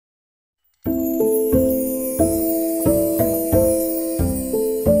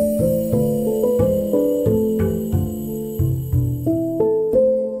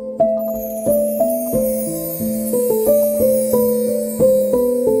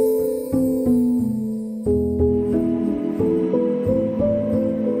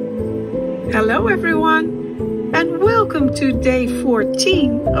to day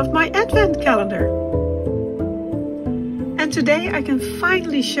 14 of my advent calendar. And today I can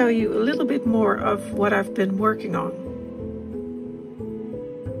finally show you a little bit more of what I've been working on.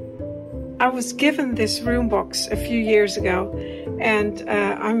 I was given this room box a few years ago, and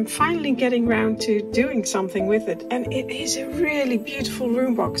I'm finally getting around to doing something with it. And it is a really beautiful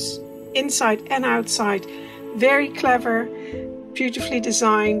room box, inside and outside. Very clever, beautifully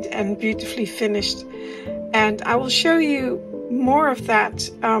designed and beautifully finished. And I will show you more of that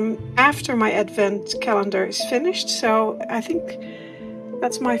after my advent calendar is finished. So I think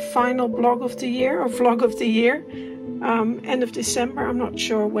that's my final blog of the year, or vlog of the year. End of December, I'm not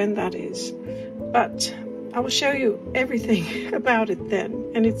sure when that is. But I will show you everything about it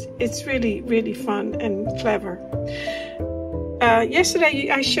then. And it's really, really fun and clever. Yesterday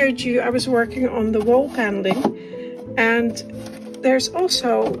I showed you I was working on the wall paneling. And there's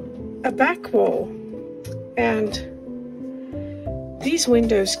also a back wall. And these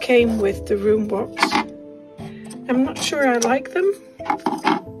windows came with the room box. I'm not sure I like them,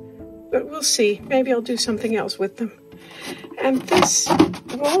 but we'll see. Maybe I'll do something else with them. And this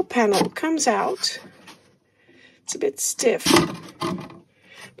wall panel comes out. It's a bit stiff,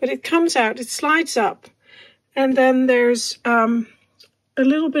 but it comes out, it slides up, and then there's a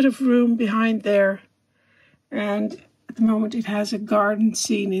little bit of room behind there. And at the moment it has a garden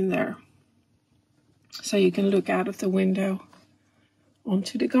scene in there. So you can look out of the window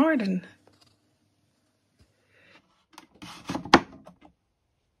onto the garden.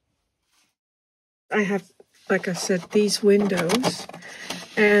 I have, like I said, these windows,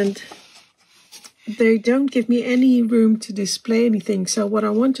 and they don't give me any room to display anything. So what I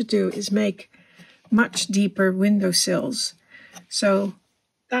want to do is make much deeper window sills. So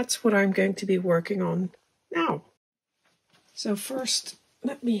that's what I'm going to be working on now. So first,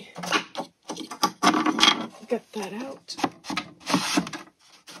 let me get that out.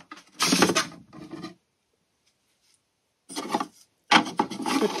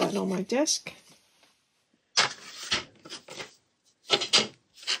 Put that on my desk.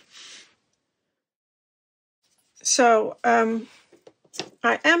 So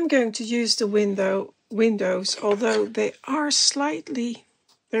I am going to use the windows, although they're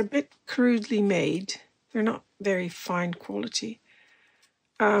a bit crudely made. They're not very fine quality.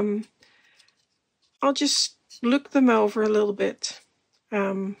 I'll just look them over a little bit.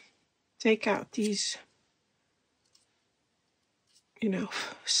 Take out these,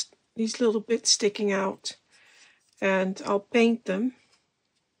 these little bits sticking out, and I'll paint them.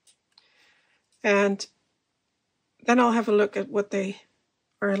 And then I'll have a look at what they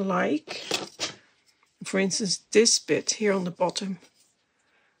are like. For instance, this bit here on the bottom,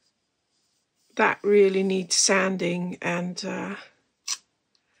 that really needs sanding, and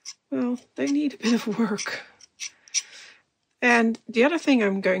well, they need a bit of work. And the other thing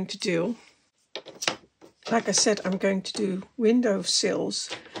I'm going to do, like I said, I'm going to do window sills.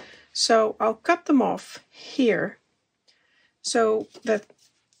 So I'll cut them off here so that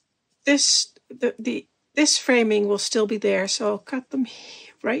this framing will still be there. So I'll cut them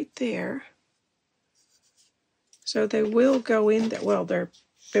right there. So they will go in there. Well,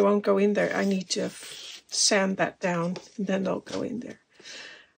 they won't go in there. I need to sand that down, and then they'll go in there.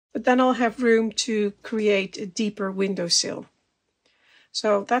 But then I'll have room to create a deeper windowsill.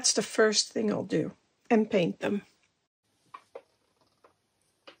 So that's the first thing I'll do, and paint them.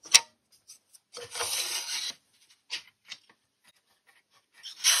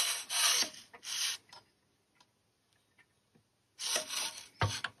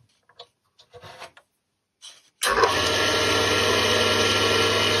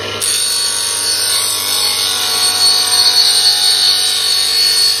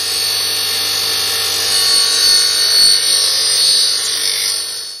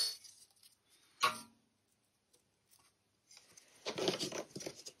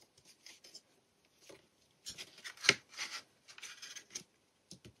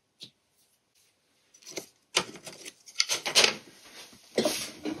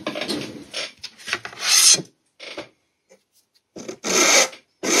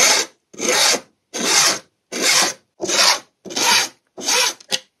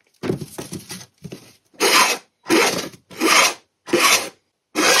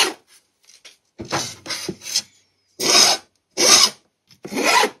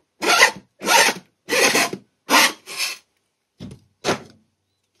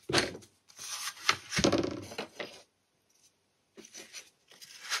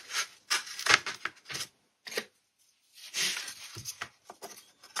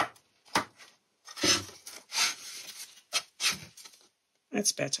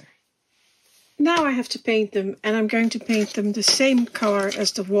 That's better. Now I have to paint them, and I'm going to paint them the same color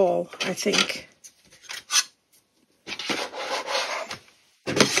as the wall, I think.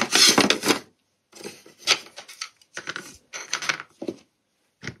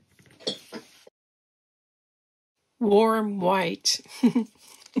 Warm white.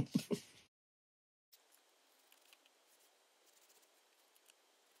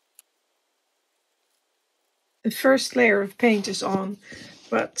 The first layer of paint is on,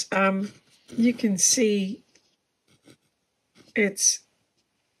 but you can see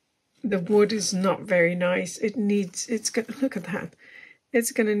the wood is not very nice. Look at that.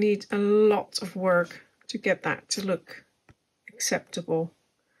 It's gonna need a lot of work to get that to look acceptable.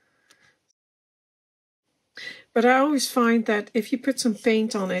 But I always find that if you put some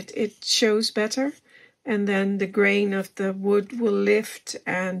paint on it, it shows better, and then the grain of the wood will lift,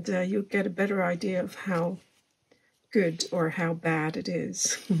 and you'll get a better idea of how good or how bad it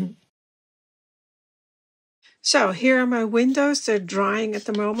is. So here are my windows. They're drying at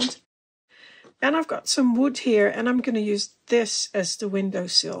the moment. And I've got some wood here, and I'm going to use this as the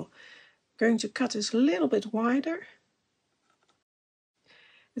windowsill. I'm going to cut this a little bit wider.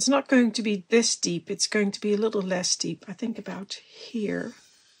 It's not going to be this deep. It's going to be a little less deep. I think about here.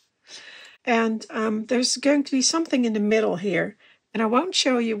 And there's going to be something in the middle here. And I won't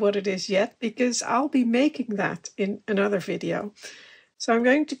show you what it is yet, because I'll be making that in another video. So I'm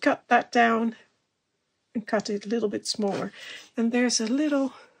going to cut that down and cut it a little bit smaller. And there's a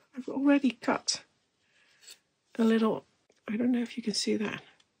little, I've already cut a little, I don't know if you can see that,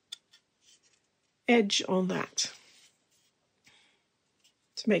 edge on that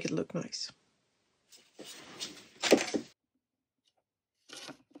to make it look nice.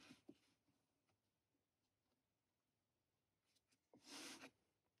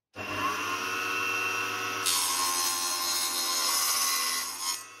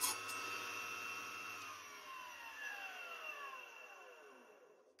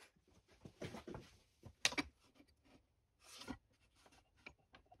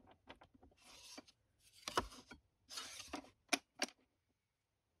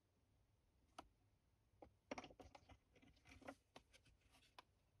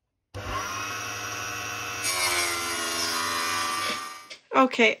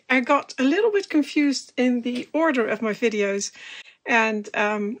 Okay, I got a little bit confused in the order of my videos, and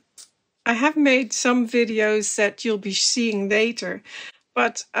I have made some videos that you'll be seeing later,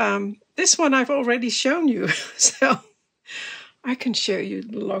 but this one I've already shown you, so I can show you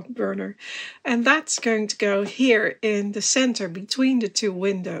the log burner. And that's going to go here in the center between the two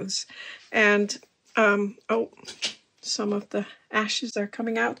windows. And, oh, some of the ashes are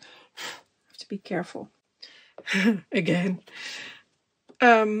coming out. I have to be careful. Again.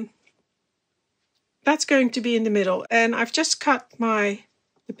 That's going to be in the middle, and I've just cut the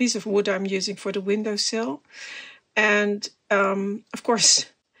piece of wood I'm using for the windowsill, and of course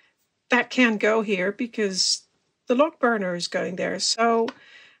that can't go here because the log burner is going there. So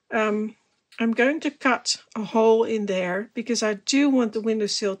I'm going to cut a hole in there because I do want the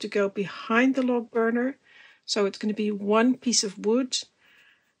windowsill to go behind the log burner. So it's going to be one piece of wood,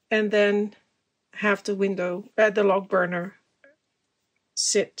 and then have the log burner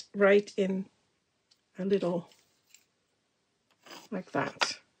sit right in a little like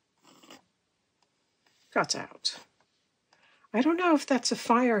that, cut out. I don't know if that's a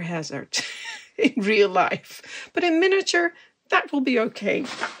fire hazard in real life, but in miniature that will be okay.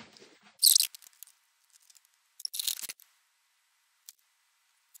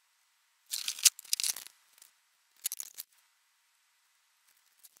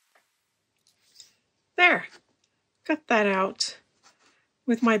 There, cut that out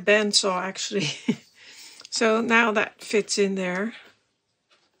with my bandsaw actually. So now that fits in there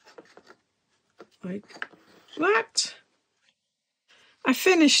like that. I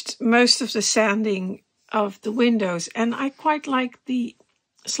finished most of the sanding of the windows, and I quite like the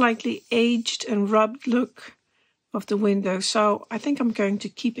slightly aged and rubbed look of the window, so I think I'm going to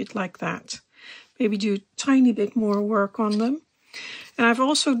keep it like that. Maybe do a tiny bit more work on them. And I've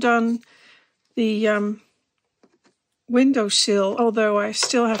also done the windowsill, although I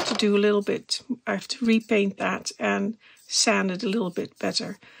still have to do a little bit. I have to repaint that and sand it a little bit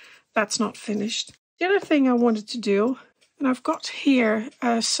better. That's not finished. The other thing I wanted to do, and I've got here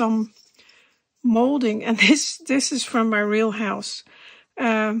some molding, and this is from my real house.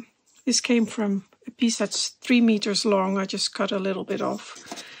 This came from a piece that's 3 meters long. I just cut a little bit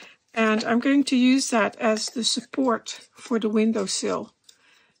off. And I'm going to use that as the support for the windowsill.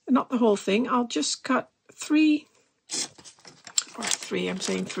 Not the whole thing. I'll just cut 2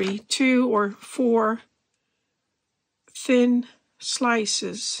 or 4 thin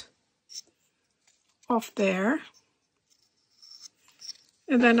slices off there.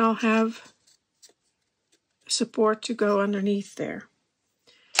 And then I'll have support to go underneath there.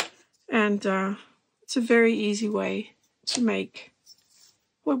 And it's a very easy way to make,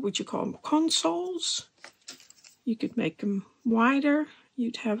 what would you call them, consoles? You could make them wider.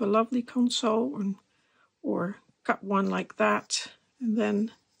 You'd have a lovely console, or cut one like that, and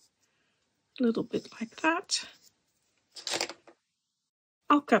then a little bit like that.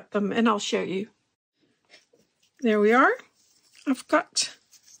 I'll cut them and I'll show you. There we are. I've cut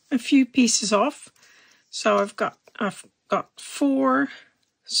a few pieces off. So I've got 4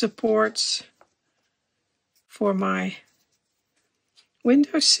 supports for my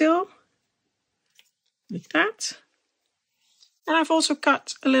windowsill, like that. And I've also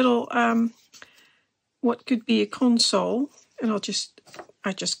cut a little what could be a console, and I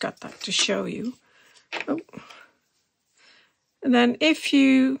just cut that to show you. Oh. And then if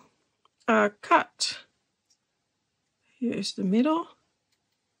you cut, here's the middle,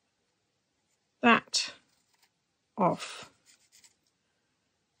 that off,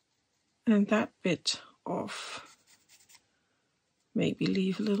 and that bit off. Maybe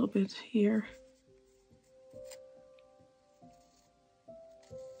leave a little bit here.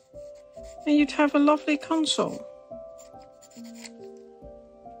 And you'd have a lovely console.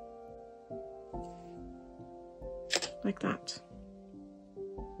 Like that.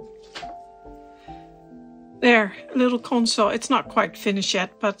 There, a little console. It's not quite finished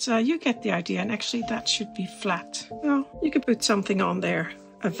yet, but you get the idea. And actually that should be flat. Well, you could put something on there,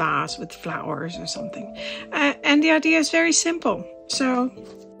 a vase with flowers or something. And the idea is very simple. So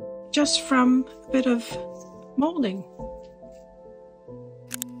just from a bit of molding.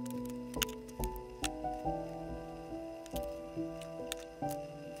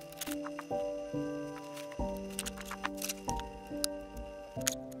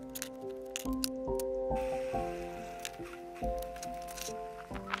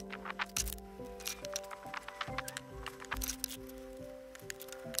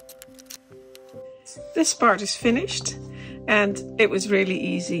 This part is finished and it was really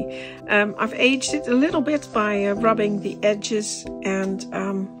easy. I've aged it a little bit by rubbing the edges, and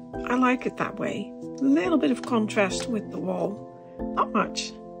I like it that way. A little bit of contrast with the wall. Not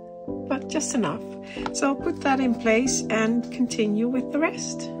much, but just enough. So I'll put that in place and continue with the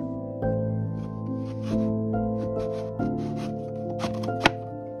rest.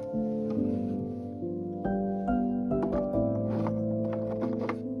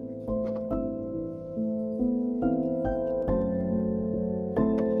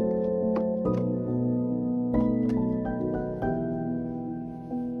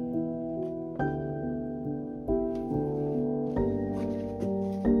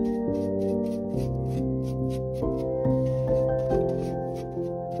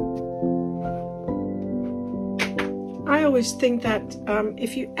 I always think that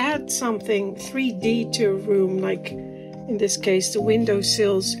if you add something 3D to a room, like in this case the window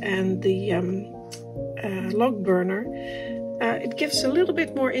sills and the log burner, it gives a little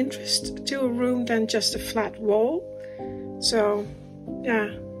bit more interest to a room than just a flat wall. So yeah,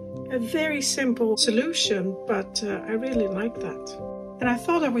 a very simple solution, but I really like that. And I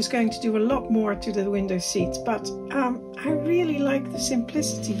thought I was going to do a lot more to the window seats, but I really like the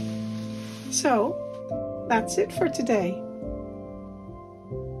simplicity. So that's it for today.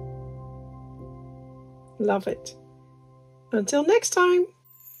 Love it. Until next time.